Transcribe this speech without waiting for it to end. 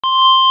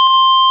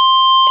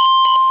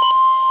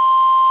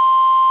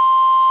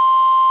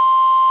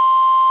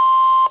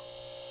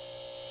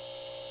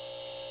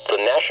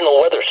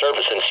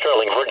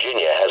Sterling,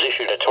 Virginia has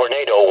issued a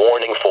tornado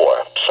warning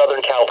for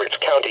southern Calvert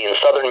County in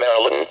southern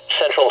Maryland,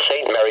 central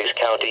St. Mary's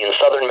County in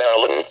southern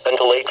Maryland,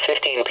 until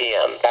 8:15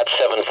 p.m. At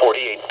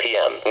 7:48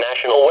 p.m.,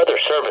 National Weather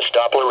Service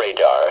Doppler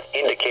radar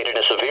indicated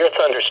a severe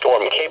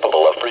thunderstorm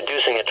capable of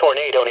producing a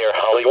tornado near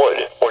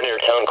Hollywood or near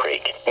Town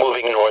Creek,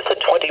 moving north at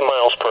 20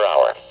 miles per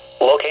hour.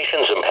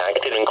 Locations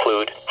impacted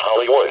include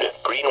Hollywood,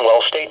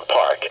 Greenwell State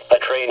Park, a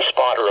train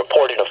spotter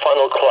reported a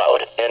funnel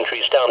cloud,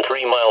 entries down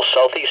 3 miles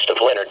southeast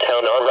of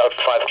Leonardtown on Route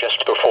 5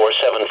 just before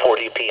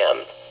 7:40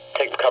 p.m.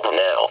 Take cover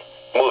now.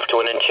 Move to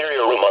an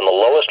interior room on the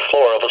lowest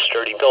floor of a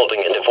sturdy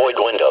building and avoid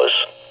windows.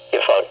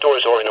 If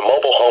outdoors or in a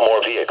mobile home or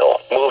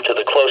vehicle, move to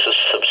the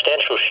closest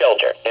substantial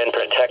shelter and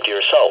protect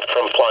yourself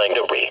from flying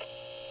debris.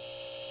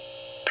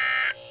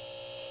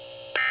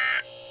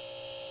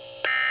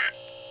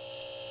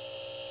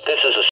 This is a